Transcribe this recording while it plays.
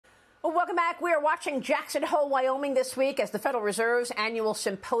Well, welcome back. We are watching Jackson Hole, Wyoming this week as the Federal Reserve's annual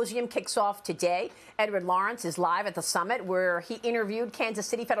symposium kicks off today. Edward Lawrence is live at the summit where he interviewed Kansas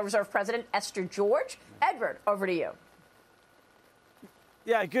City Federal Reserve President Esther George. Edward, over to you.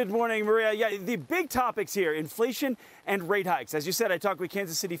 Yeah, good morning, Maria. Yeah, the big topics here, inflation and rate hikes. As you said, I talked with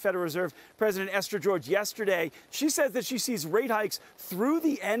Kansas City Federal Reserve President Esther George yesterday. She says that she sees rate hikes through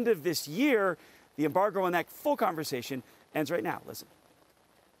the end of this year. The embargo on that full conversation ends right now. Listen.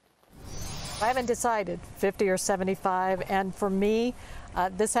 I haven't decided 50 or 75, and for me,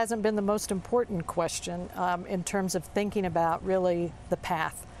 this hasn't been the most important question in terms of thinking about really the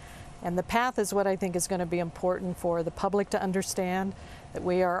path. And the path is what I think is going to be important for the public to understand, that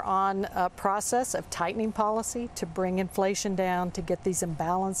we are on a process of tightening policy to bring inflation down, to get these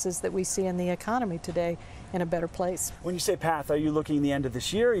imbalances that we see in the economy today in a better place. When you say path, are you looking the end of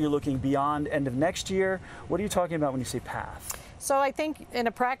this year? Are you looking beyond end of next year? What are you talking about when you say path? So I think in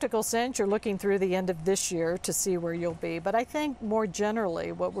a practical sense, you're looking through the end of this year to see where you'll be. But I think more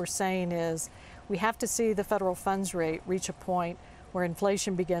generally, what we're saying is we have to see the federal funds rate reach a point where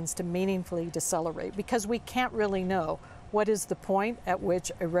inflation begins to meaningfully decelerate, because we can't really know what is the point at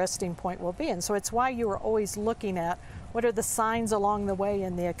which a resting point will be. And so it's why you are always looking at what are the signs along the way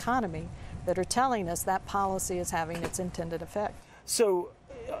in the economy that are telling us that policy is having its intended effect. So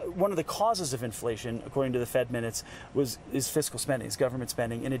one of the causes of inflation, according to the Fed minutes, is fiscal spending, is government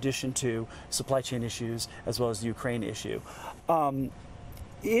spending, in addition to supply chain issues as well as the Ukraine issue.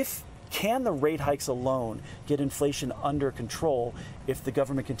 Can the rate hikes alone get inflation under control if the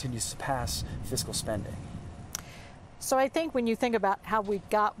government continues to pass fiscal spending? So I think when you think about how we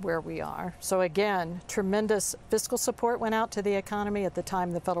got where we are, so again, tremendous fiscal support went out to the economy at the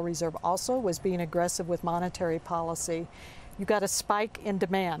time the Federal Reserve also was being aggressive with monetary policy. You got a spike in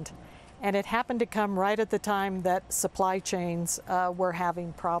demand, and it happened to come right at the time that supply chains were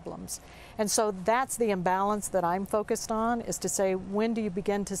having problems. And so that's the imbalance that I'm focused on, is to say, when do you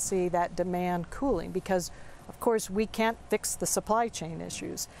begin to see that demand cooling? Because, of course, we can't fix the supply chain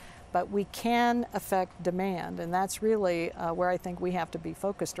issues, but we can affect demand, and that's really where I think we have to be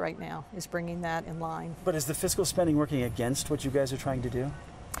focused right now, is bringing that in line. But is the fiscal spending working against what you guys are trying to do?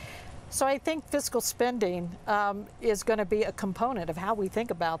 So I think fiscal spending is going to be a component of how we think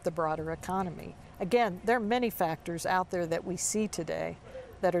about the broader economy. Again, there are many factors out there that we see today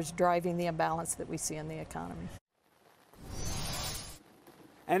that are driving the imbalance that we see in the economy.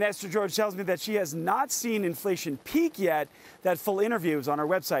 And Esther George tells me that she has not seen inflation peak yet. That full interview is on our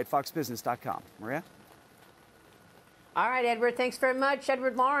website, foxbusiness.com. Maria? All right, Edward, thanks very much.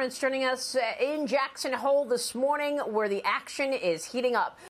 Edward Lawrence joining us in Jackson Hole this morning, where the action is heating up.